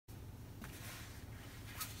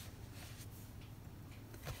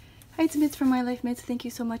Hi, it's Mids from My Life Mids. Thank you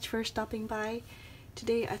so much for stopping by.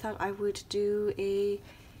 Today I thought I would do a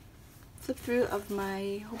flip through of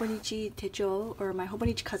my Hobonichi Tejo, or my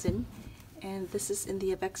Hobonichi Cousin, and this is in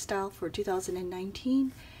the avec style for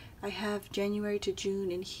 2019. I have January to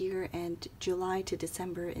June in here and July to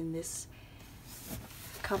December in this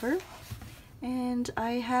cover, and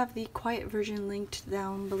I have the quiet version linked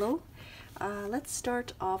down below. Let's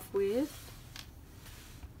start off with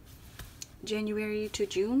January to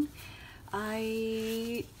June.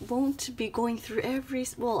 I won't be going through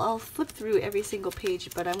I'll flip through every single page,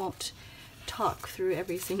 but I won't talk through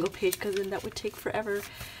every single page because then that would take forever.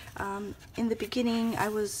 In the beginning, I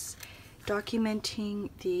was documenting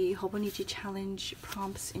the Hobonichi challenge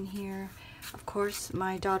prompts in here. Of course,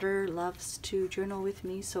 my daughter loves to journal with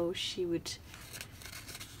me, so she would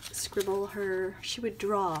she would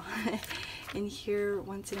draw in here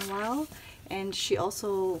once in a while. And she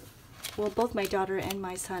also, well, both my daughter and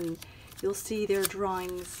my son, you'll see their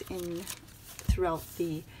drawings throughout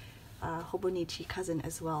the Hobonichi Cousin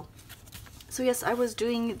as well. So yes, I was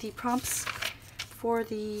doing the prompts for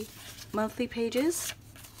the monthly pages.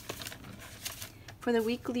 For the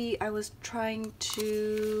weekly, I was trying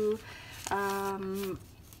to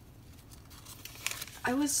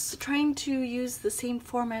use the same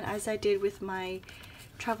format as I did with my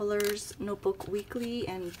Traveler's Notebook Weekly,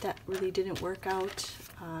 and that really didn't work out.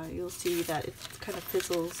 You'll see that it kind of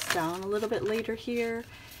fizzles down a little bit later here.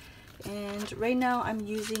 And right now I'm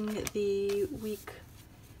using the week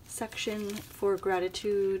section for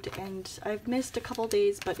gratitude, and I've missed a couple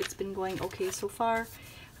days, but it's been going okay so far.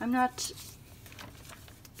 I'm not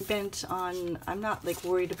like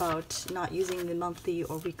worried about not using the monthly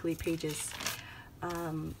or weekly pages.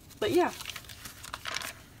 But yeah,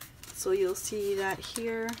 so you'll see that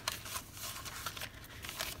here.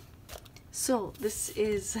 So this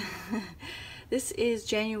is this is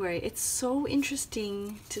January. It's so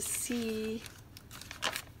interesting to see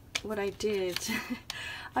what I did.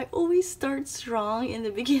 I always start strong in the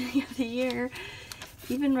beginning of the year.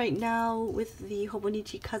 Even right now with the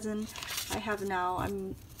Hobonichi Cousin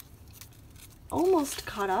I'm almost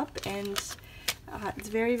caught up, and it's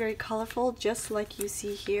very, very colorful, just like you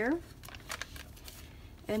see here.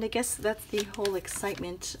 And I guess that's the whole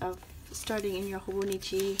excitement of starting in your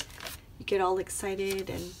Hobonichi. You get all excited,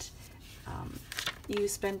 and you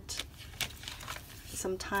spent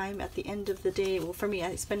some time at the end of the day. Well, for me,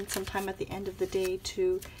 I spend some time at the end of the day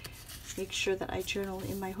to make sure that I journal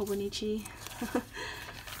in my Hobonichi.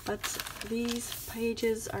 But these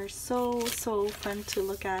pages are so fun to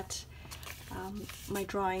look at. My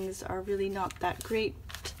drawings are really not that great,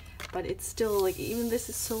 but it's still, like, even this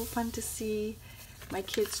is so fun to see my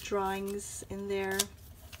kids' drawings in there.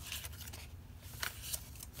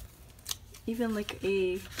 Even like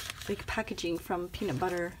packaging from peanut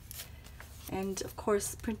butter, and of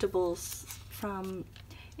course printables from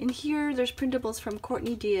in here. There's printables from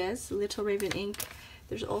Courtney Diaz, Little Raven Ink.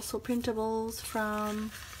 There's also printables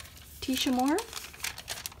from Tisha Moore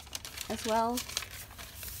as well,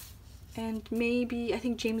 and maybe I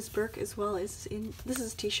think James Burke as well is in. This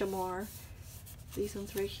is Tisha Moore. These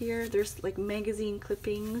ones right here. There's like magazine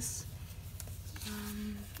clippings.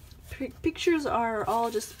 Pictures are all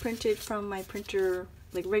just printed from my printer,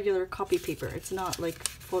 like regular copy paper. It's not like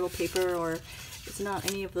photo paper, or it's not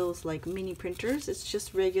any of those like mini printers. It's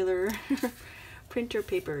just regular printer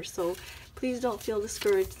paper. So please don't feel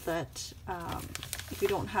discouraged that if you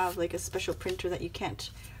don't have like a special printer that you can't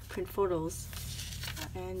print photos.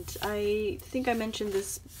 And I think I mentioned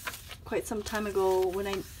this quite some time ago when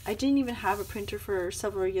I didn't even have a printer for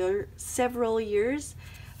several years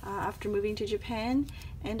after moving to Japan,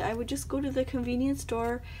 and I would just go to the convenience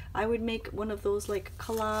store. I would make one of those like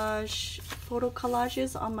photo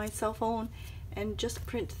collages on my cell phone and just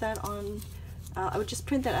print that on, I would just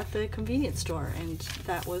print that at the convenience store, and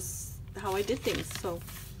that was how I did things. So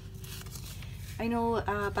I know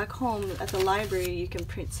back home at the library you can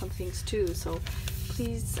print some things too, so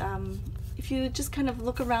please, if you just kind of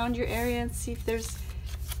look around your area and see if there's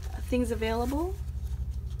things available,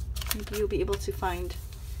 maybe you'll be able to find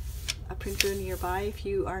a printer nearby if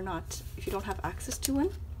you don't have access to one.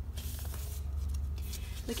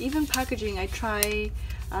 Like even packaging, I try,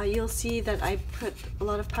 you'll see that I put a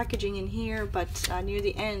lot of packaging in here, but near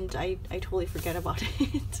the end I totally forget about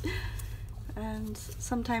it. And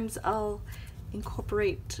sometimes I'll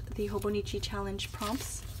incorporate the Hobonichi challenge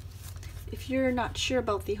prompts. If you're not sure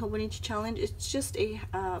about the Hobonichi challenge, it's just a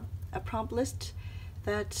prompt list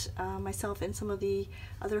that myself and some of the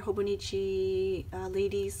other Hobonichi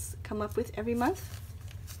ladies come up with every month.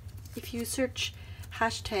 If you search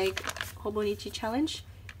hashtag Hobonichi challenge,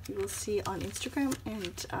 you will see on Instagram,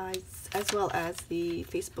 and as well as the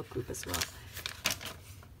Facebook group as well.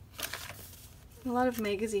 A lot of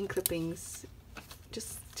magazine clippings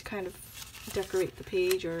just to kind of decorate the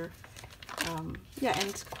page, or yeah,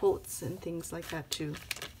 and quotes and things like that too.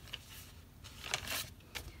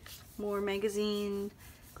 More magazine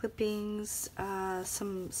clippings,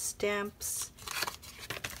 some stamps,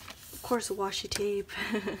 of course washi tape.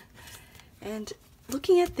 And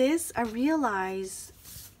looking at this, I realize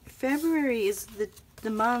February is the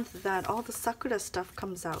month that all the Sakura stuff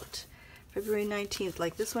comes out. February 19th,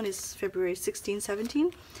 like this one is February 16,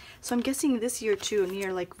 17. So I'm guessing this year too,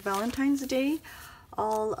 near like Valentine's Day,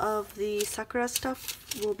 all of the Sakura stuff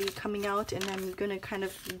will be coming out, and I'm gonna kind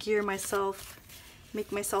of gear myself,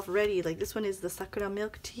 make myself ready. Like this one is the Sakura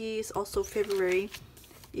milk tea. It's also February,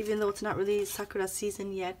 even though it's not really Sakura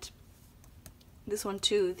season yet. This one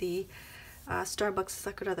too, the Starbucks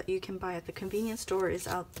Sakura that you can buy at the convenience store, is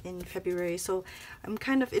out in February. So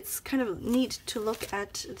it's kind of neat to look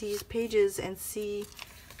at these pages and see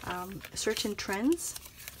certain trends.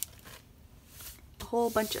 A whole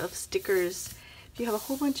bunch of stickers. If you have a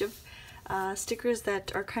whole bunch of stickers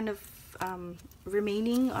that are kind of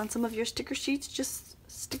remaining on some of your sticker sheets, just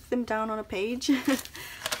stick them down on a page.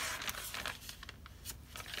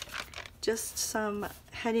 Just some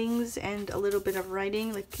headings and a little bit of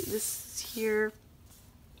writing, like this here.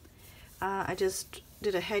 I just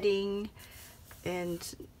did a heading, and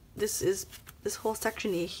this whole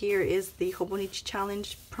section here is the Hobonichi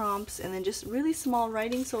challenge prompts, and then just really small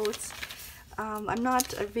writing. So it's I'm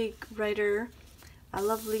not a big writer. A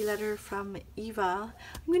lovely letter from Eva.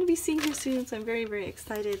 I'm going to be seeing her soon, so I'm very, very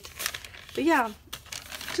excited. But yeah,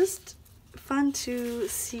 just fun to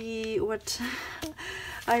see what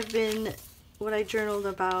I journaled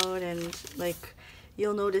about, and like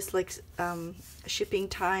you'll notice like shipping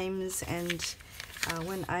times, and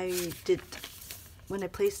when I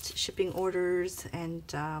placed shipping orders, and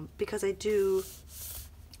because I do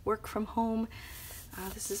work from home,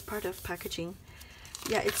 this is part of packaging.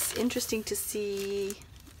 Yeah, it's interesting to see,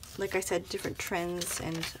 like I said, different trends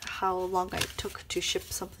and how long I took to ship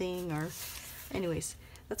something, or anyways,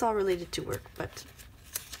 that's all related to work. But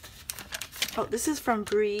oh, this is from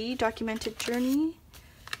Bree, Documented Journey.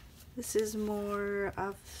 This is more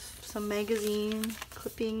of some magazine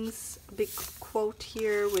clippings. A big quote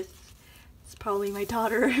here with, it's probably my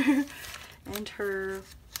daughter and her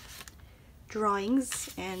drawings.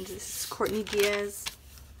 And this is Courtney Diaz.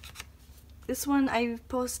 This one, I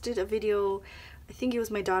posted a video, I think it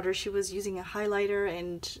was my daughter, she was using a highlighter,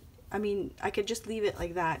 and I mean, I could just leave it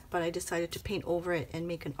like that, but I decided to paint over it and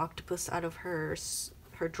make an octopus out of her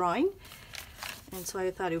drawing. And so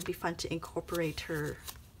I thought it would be fun to incorporate her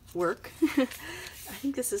work. I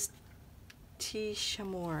think this is Tisha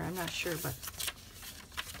Moore, I'm not sure, but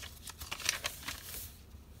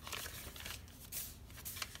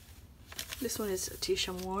this one is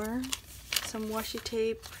Tisha Moore. Some washi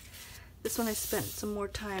tape. This one I spent some more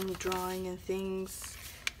time drawing and things.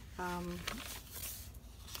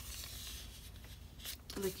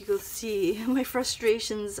 Like you can see my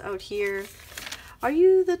frustrations out here. Are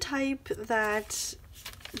you the type that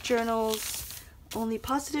journals only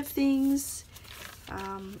positive things?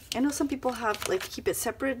 I know some people have, like, keep it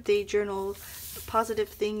separate. They journal positive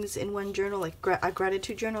things in one journal, like a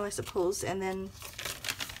gratitude journal, I suppose, and then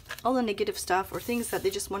all the negative stuff or things that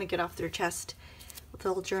they just want to get off their chest,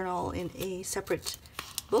 they'll journal in a separate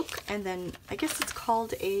book. And then I guess it's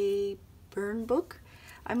called a burn book.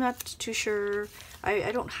 I'm not too sure.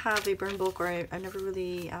 I don't have a burn book, or I never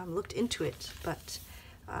really looked into it, but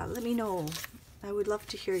let me know. I would love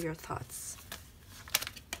to hear your thoughts.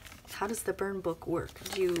 How does the burn book work?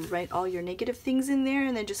 Do you write all your negative things in there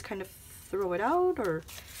and then just kind of throw it out? Or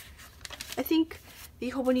I think the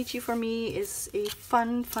Hobonichi for me is a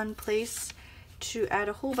fun place to add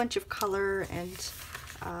a whole bunch of color, and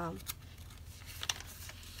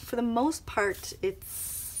for the most part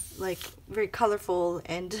it's like very colorful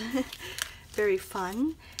and very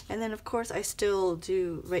fun. And then of course I still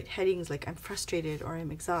do write headings like I'm frustrated, or I'm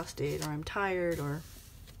exhausted, or I'm tired, or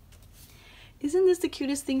isn't this the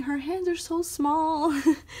cutest thing? Her hands are so small.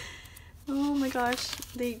 Oh my gosh,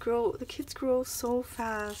 the kids grow so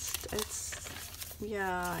fast. It's,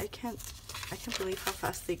 yeah, I can't believe how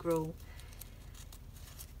fast they grow.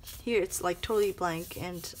 Here it's like totally blank,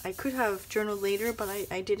 and I could have journaled later, but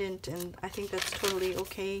I didn't, and I think that's totally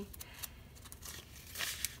okay.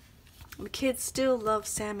 The kids still love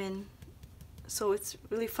salmon, so it's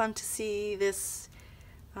really fun to see this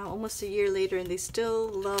almost a year later, and they still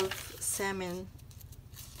love salmon.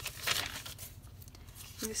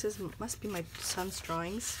 This must be my son's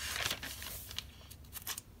drawings.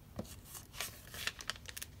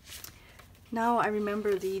 Now I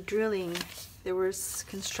remember the drilling. There was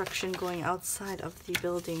construction going outside of the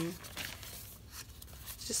building.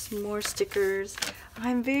 Just more stickers.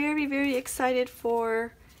 I'm very, very excited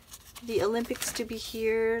for the Olympics to be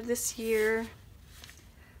here this year.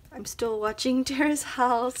 I'm still watching Terrace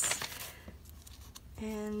House.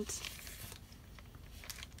 And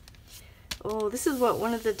oh, this is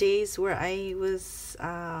one of the days where I was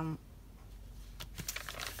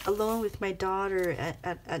alone with my daughter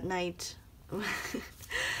at night.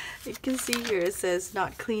 You can see here it says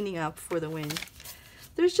not cleaning up for the win.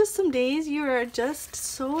 There's just some days you are just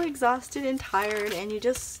so exhausted and tired and you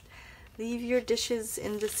just leave your dishes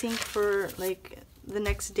in the sink for like the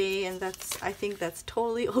next day, and I think that's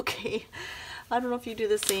totally okay. I don't know if you do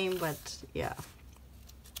the same, but yeah.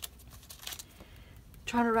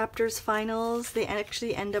 Toronto Raptors finals, they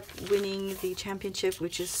actually end up winning the championship,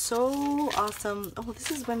 which is so awesome. Oh,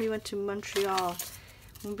 this is when we went to Montreal.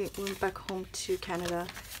 We went back home to Canada.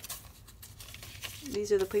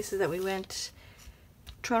 These are the places that we went.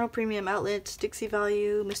 Toronto Premium Outlet, Dixie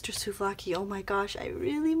Value, Mr. Souvlaki. Oh my gosh, I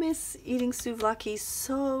really miss eating souvlaki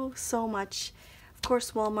so much. Of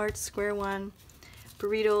course, Walmart, Square One,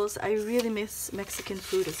 burritos. I really miss Mexican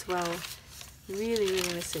food as well. Really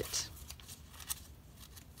miss it.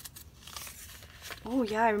 Oh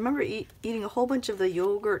yeah, I remember eating a whole bunch of the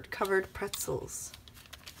yogurt covered pretzels.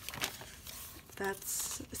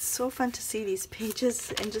 It's so fun to see these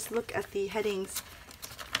pages and just look at the headings.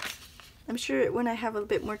 I'm sure when I have a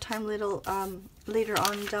bit more time later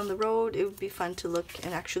on down the road, it would be fun to look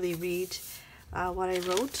and actually read what I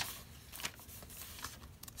wrote.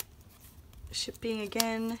 Shipping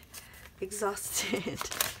again, exhausted.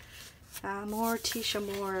 More Tisha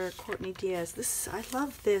Moore, Courtney Diaz. I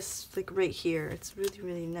love this, like right here. It's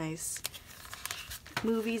really nice.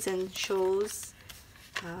 Movies and shows.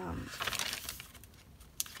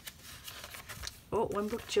 Oh, One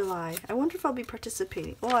Book July. I wonder if I'll be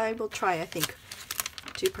participating. Oh, I will try, I think,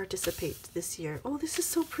 to participate this year. Oh, this is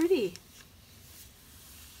so pretty.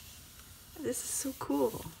 This is so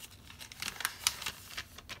cool.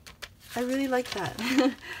 I really like that.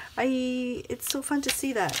 It's so fun to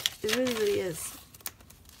see that. It really is.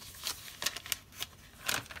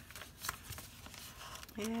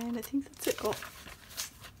 And I think that's it. Oh.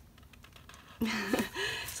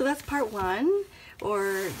 So that's part 1, or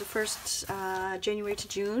the first January to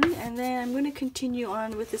June, and then I'm going to continue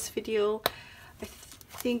on with this video. I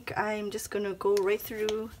think I'm just going to go right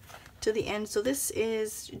through to the end. So this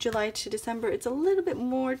is July to December. It's a little bit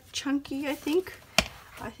more chunky, I think.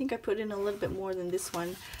 I think I put in a little bit more than this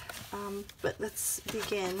one, but let's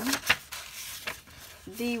begin.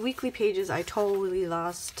 The weekly pages, I totally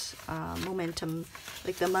lost momentum,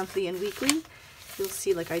 like the monthly and weekly. You'll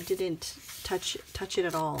see, like I didn't touch it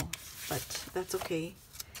at all, but that's okay.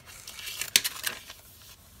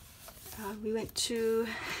 We went to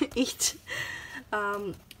eat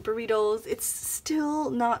burritos. It's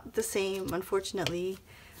still not the same, unfortunately.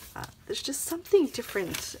 There's just something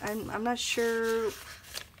different. I'm not sure.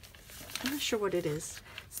 I'm not sure what it is.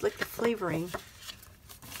 It's like the flavoring.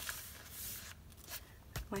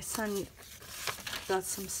 My son got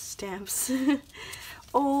some stamps.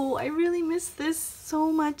 Oh, I really miss this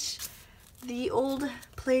so much. The old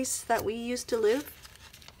place that we used to live.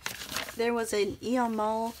 There was an Aeon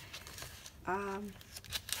Mall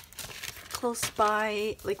close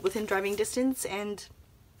by, like within driving distance, and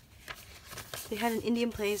they had an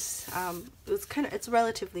Indian place. It's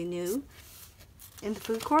relatively new in the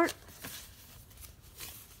food court.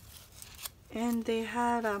 And they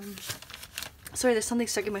had, sorry, there's something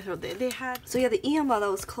stuck in my throat. They had, so yeah, the Aeon Mall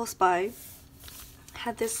that was close by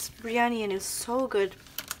had this biryani, and it was so good.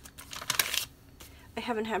 I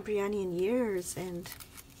haven't had biryani in years. And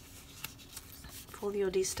Folio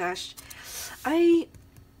D Stash.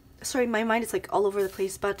 Sorry, my mind is like all over the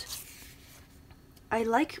place, but I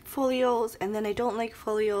like folios and then I don't like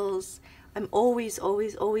folios. I'm always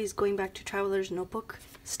going back to Traveler's Notebook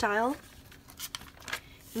style.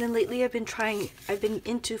 And then lately I've been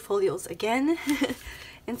into folios again.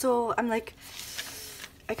 And so I'm like,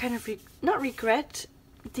 I kind of not regret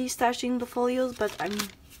destashing the folios, but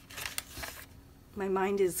my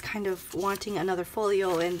mind is kind of wanting another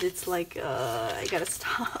folio, and it's like, I gotta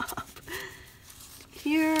stop.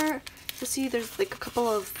 Here, you see there's like a couple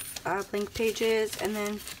of blank pages, and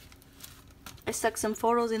then I stuck some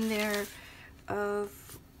photos in there of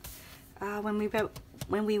when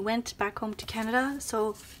we went back home to Canada.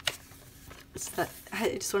 So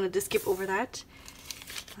I just wanted to skip over that.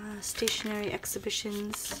 Stationery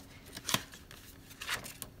exhibitions.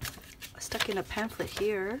 Stuck in a pamphlet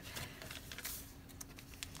here.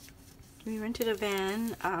 We rented a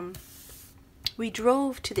van. We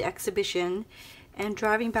drove to the exhibition, and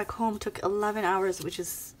driving back home took 11 hours, which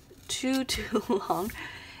is too long.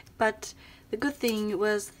 But the good thing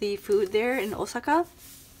was the food there in Osaka.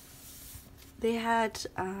 They had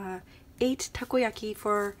 8 takoyaki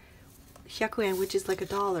for 100 yen, which is like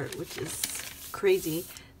 $1, which is crazy.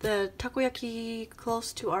 The takoyaki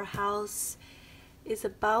close to our house is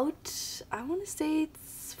about, I want to say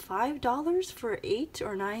it's $5 for 8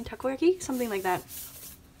 or 9 takoyaki, something like that.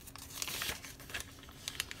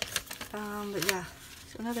 But yeah,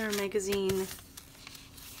 another magazine,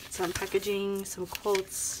 some packaging, some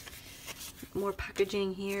quotes, more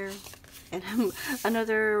packaging here, and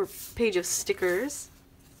another page of stickers,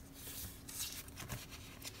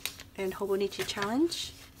 and Hobonichi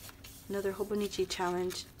challenge, another Hobonichi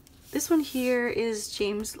challenge. This one here is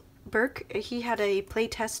James Burke. He had a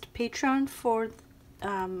playtest Patreon for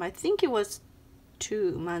I think it was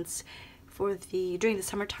 2 months for during the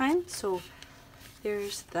summertime, so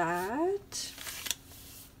there's that.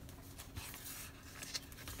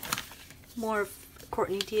 More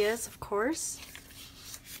Courtney Diaz, of course.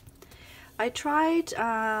 I tried,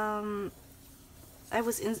 I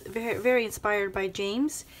was very inspired by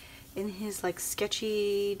James in his like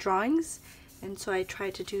sketchy drawings, and so I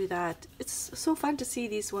tried to do that. It's so fun to see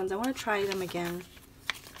these ones. I want to try them again.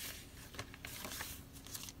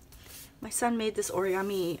 My son made this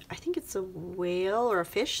origami, I think it's a whale or a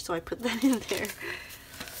fish, so I put that in there.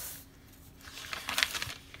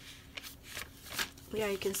 Yeah,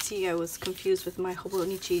 you can see I was confused with my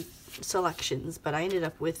Hobonichi selections, but I ended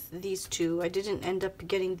up with these two. I didn't end up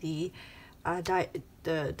getting the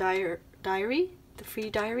diary, the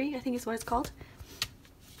free diary, I think is what it's called.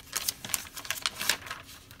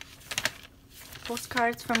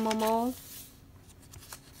 Postcards from Momo.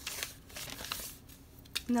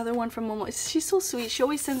 Another one from Momo. She's so sweet. She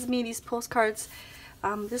always sends me these postcards.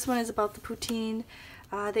 This one is about the poutine.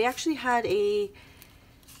 They actually had a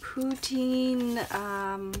poutine,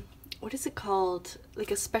 what is it called?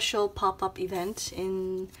 Like a special pop-up event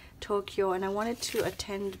in Tokyo, and I wanted to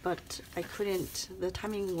attend, but I couldn't. The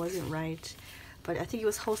timing wasn't right. But I think it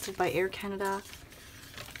was hosted by Air Canada,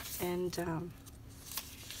 and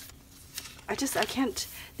I can't.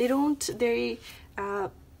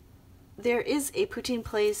 There is a poutine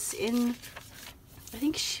place in, I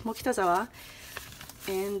think, Shimokitazawa,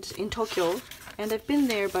 and in Tokyo, and I've been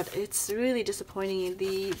there, but it's really disappointing.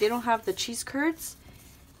 They don't have the cheese curds,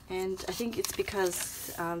 and I think it's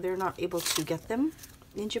because they're not able to get them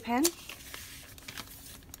in Japan.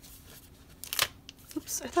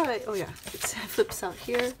 Oops, I thought oh yeah, it flips out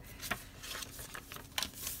here.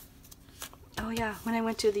 Oh yeah, when I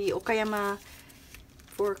went to the Okayama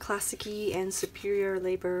for Classici and Superior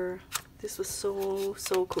Labor, this was so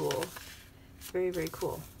cool. Very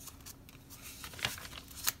cool.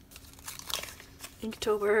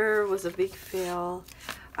 Inktober was a big fail.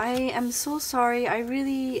 I am so sorry. I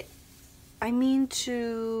mean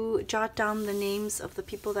to jot down the names of the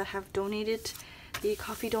people that have donated the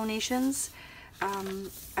coffee donations.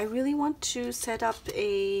 I really want to set up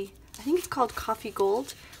I think it's called Coffee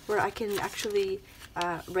Gold, where I can actually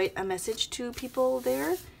write a message to people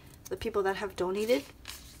there, the people that have donated,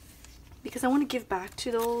 because I want to give back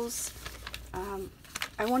to those.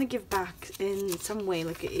 I want to give back in some way,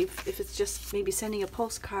 like if it's just maybe sending a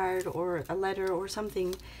postcard or a letter or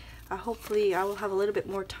something. Hopefully I will have a little bit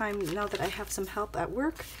more time now that I have some help at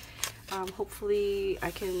work. Hopefully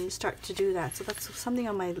I can start to do that. So that's something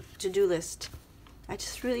on my to-do list. I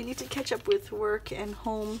just really need to catch up with work and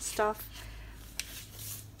home stuff.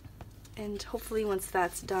 And hopefully once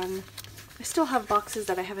that's done, I still have boxes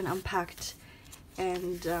that I haven't unpacked,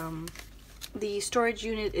 and the storage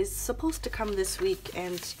unit is supposed to come this week,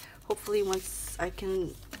 and hopefully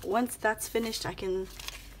once that's finished, I can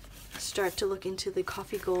start to look into the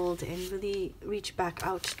Coffee Gold and really reach back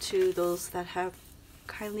out to those that have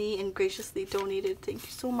kindly and graciously donated. Thank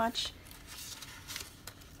you so much.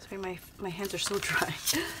 Sorry, my hands are so dry.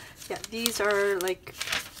 Yeah, these are like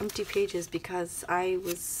empty pages because I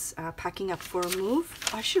was packing up for a move.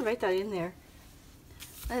 I should write that in there.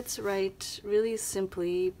 Let's write really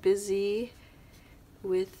simply, busy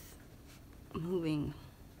with moving.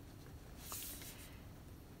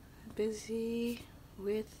 Busy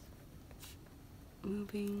with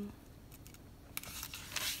moving.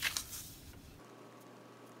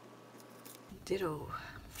 Ditto.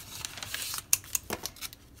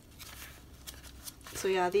 So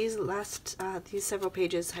yeah, these several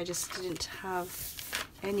pages, I just didn't have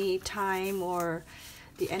any time or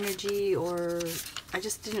the energy, or I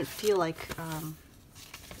just didn't feel like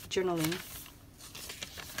journaling.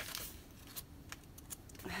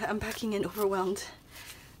 Unpacking and overwhelmed.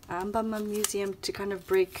 Anpanman Museum to kind of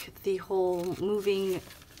break the whole moving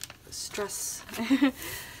stress.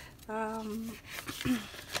 My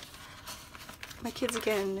kids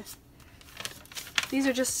again. These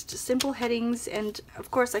are just simple headings, and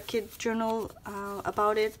of course I could journal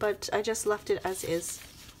about it, but I just left it as is.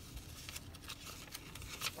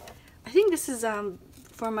 I think this is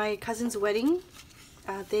for my cousin's wedding.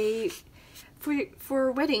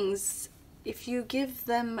 For weddings, if you give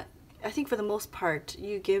them, I think for the most part,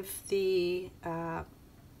 you give the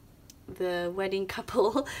wedding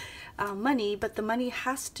couple money, but the money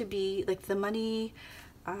has to be like the money.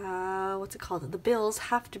 What's it called? The bills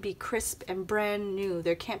have to be crisp and brand new.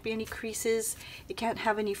 There can't be any creases. It can't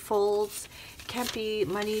have any folds. It can't be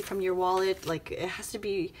money from your wallet. Like, it has to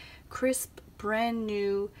be crisp, brand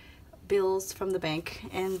new bills from the bank.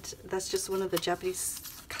 And that's just one of the Japanese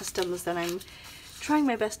customs that I'm trying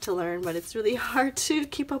my best to learn, but it's really hard to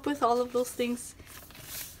keep up with all of those things.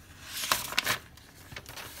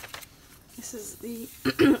 This is the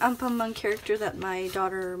Anpanman character that my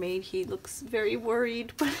daughter made. He looks very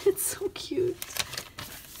worried, but it's so cute.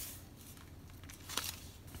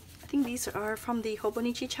 I think these are from the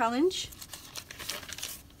Hobonichi challenge.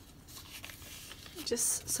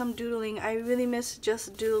 Just some doodling. I really miss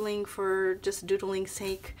just doodling for just doodling's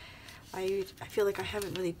sake. I feel like I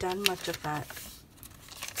haven't really done much of that.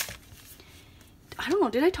 I don't know,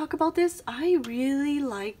 did I talk about this? I really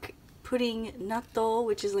like putting natto,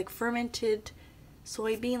 which is like fermented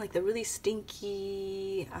soybean, like the really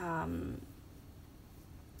stinky,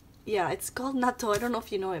 yeah, it's called natto. I don't know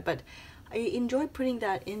if you know it, but I enjoy putting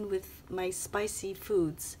that in with my spicy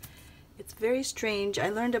foods. It's very strange. I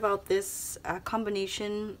learned about this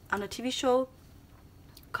combination on a TV show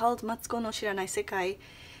called Matsuko no Shiranai Sekai,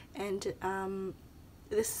 and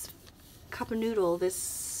this cup of noodle, this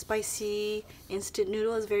spicy instant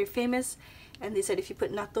noodle, is very famous, and they said if you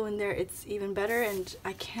put natto in there it's even better, and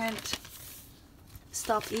I can't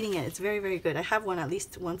stop eating it. It's very, very good. I have one at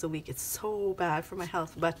least once a week. It's so bad for my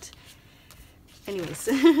health, but anyways.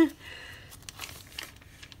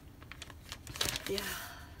 Yeah,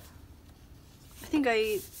 I think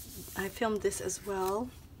I filmed this as well.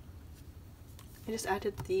 I just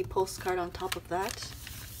added the postcard on top of that.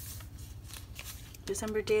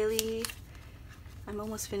 December daily. I'm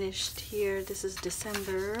almost finished here. This is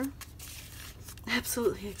December.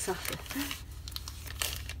 Absolutely exhausted.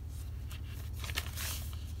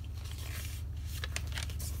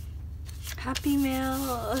 Happy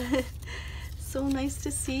mail. So nice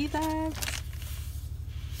to see that.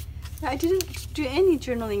 I didn't do any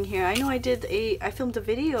journaling here. I know I filmed a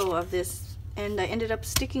video of this and I ended up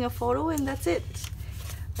sticking a photo, and that's it.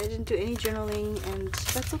 I didn't do any journaling, and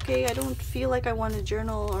that's okay. I don't feel like I want to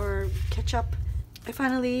journal or catch up. I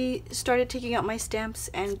finally started taking out my stamps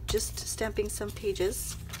and just stamping some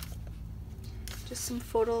pages. Just some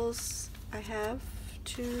photos I have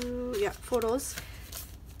photos.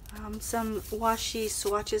 Some washi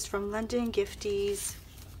swatches from London Gifties.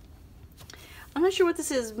 I'm not sure what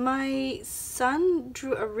this is. My son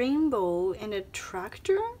drew a rainbow in a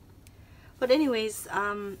tractor. But anyways,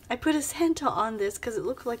 I put a Santa on this because it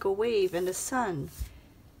looked like a wave and a sun.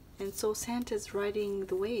 And so Santa's riding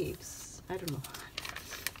the waves. I don't know.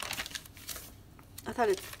 I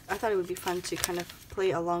thought it would be fun to kind of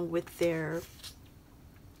play along with their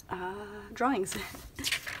drawings.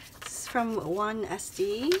 This is from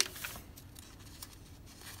 1SD.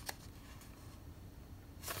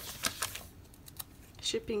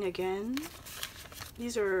 Shipping again.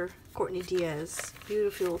 These are Courtney Diaz.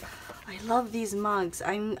 Beautiful. I love these mugs.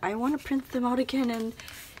 I want to print them out again and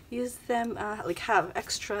use them, like have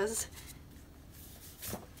extras.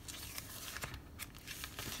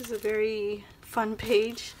 This is a very fun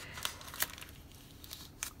page.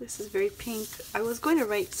 This is very pink. I was going to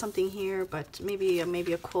write something here, but maybe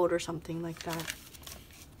a quote or something like that.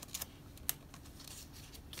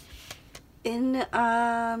 In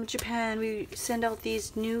Japan, we send out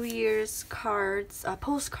these New Year's cards,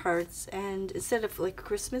 postcards, and instead of like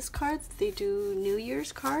Christmas cards, they do New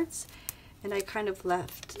Year's cards, and I kind of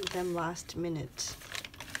left them last minute.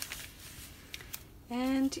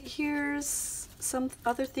 And here's some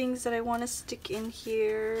other things that I want to stick in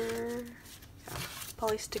here.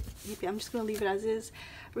 Probably stick, maybe I'm just going to leave it as is.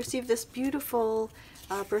 I received this beautiful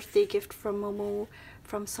birthday gift from Momo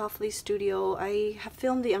from Softly Studio. I have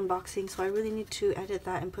filmed the unboxing, so I really need to edit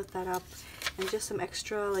that and put that up. And just some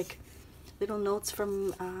extra like little notes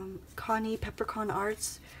from Connie Peppercorn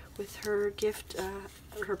Arts with her gift,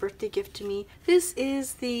 her birthday gift to me. This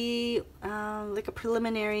is the like a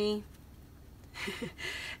preliminary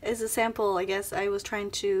As a sample, I guess I was trying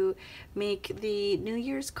to make the New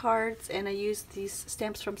Year's cards, and I used these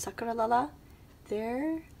stamps from Sakura Lala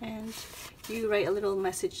there, and you write a little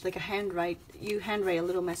message, like you handwrite a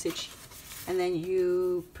little message, and then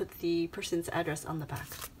you put the person's address on the back.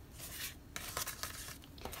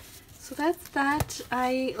 So that's that.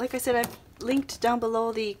 Like I said, I've linked down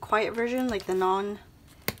below the quiet version, like the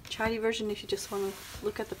non-chatty version, if you just want to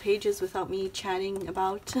look at the pages without me chatting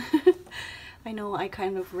about. I know I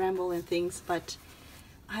kind of ramble and things, but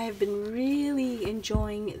I have been really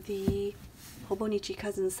enjoying the Hobonichi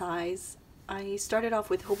Cousin size. I started off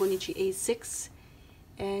with Hobonichi A6,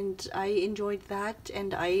 and I enjoyed that,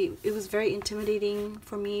 and it was very intimidating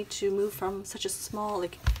for me to move from such a small,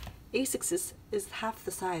 like A6 is half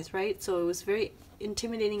the size, right? So it was very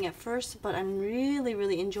intimidating at first, but I'm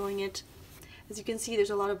really enjoying it. As you can see,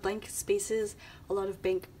 there's a lot of blank spaces, a lot of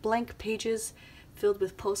blank pages filled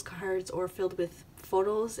with postcards or filled with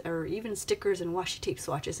photos or even stickers and washi tape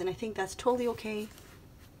swatches, and I think that's totally okay.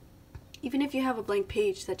 Even if you have a blank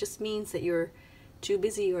page, that just means that you're too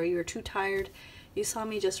busy or you're too tired. You saw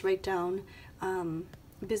me just write down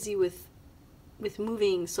busy with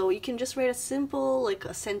moving, so you can just write a simple, like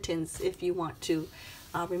a sentence if you want to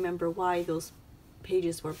remember why those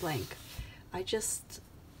pages were blank. I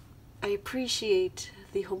appreciate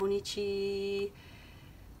the Hobonichi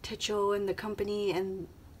Techo and the company, and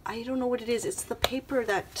I don't know what it is. It's the paper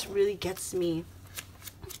that really gets me,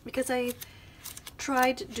 because I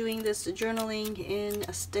tried doing this journaling in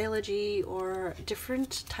Astrology or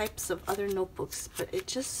different types of other notebooks, but it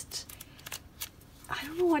just, I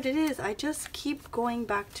don't know what it is. I just keep going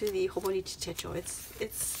back to the Hobonichi Techo. It's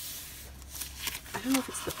I don't know if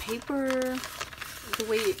it's the paper, the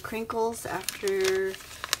way it crinkles after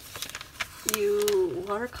you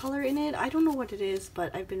watercolor in it. I don't know what it is,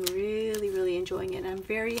 but I've been really enjoying it. I'm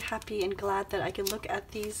very happy and glad that I can look at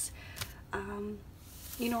these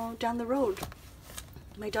you know, down the road.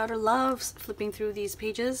 My daughter loves flipping through these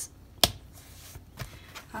pages.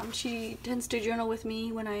 She tends to journal with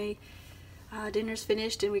me when dinner's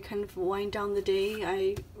finished and we kind of wind down the day.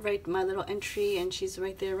 I write my little entry and she's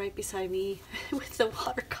right there, right beside me with the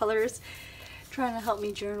watercolors, trying to help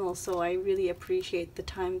me journal. So I really appreciate the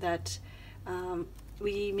time that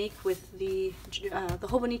we make with the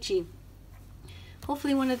Hobonichi.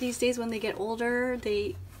 Hopefully one of these days when they get older,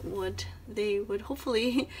 they would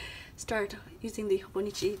hopefully start using the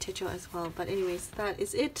Hobonichi Techo as well. But anyways, that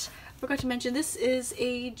is it. I forgot to mention, this is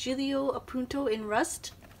a Giglio Appunto in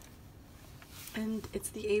rust, and it's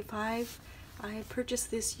the A5. I purchased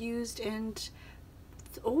this used, and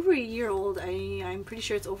it's over a year old. I'm pretty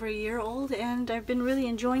sure it's over a year old, and I've been really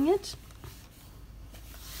enjoying it.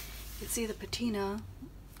 You can see the patina,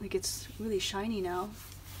 like it's really shiny now.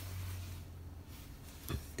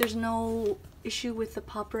 There's no issue with the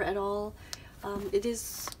popper at all. It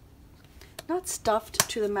is not stuffed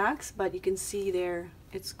to the max, but you can see there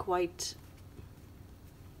it's quite,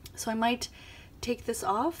 so I might take this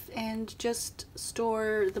off and just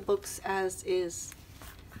store the books as is.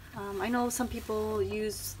 I know some people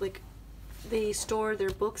use, like, they store their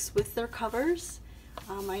books with their covers.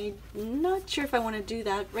 I'm not sure if I want to do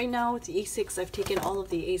that. Right now with the A6, I've taken all of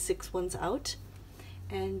the A6 ones out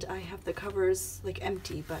and I have the covers like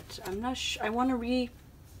empty, but I'm not sure. I want to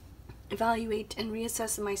re-evaluate and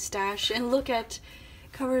reassess my stash and look at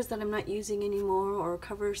covers that I'm not using anymore, or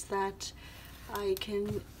covers that I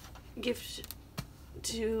can give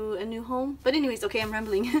to a new home. But anyways, okay, I'm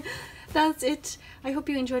rambling. That's it. I hope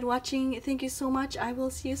you enjoyed watching. Thank you so much. I will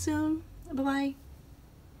see you soon. Bye bye.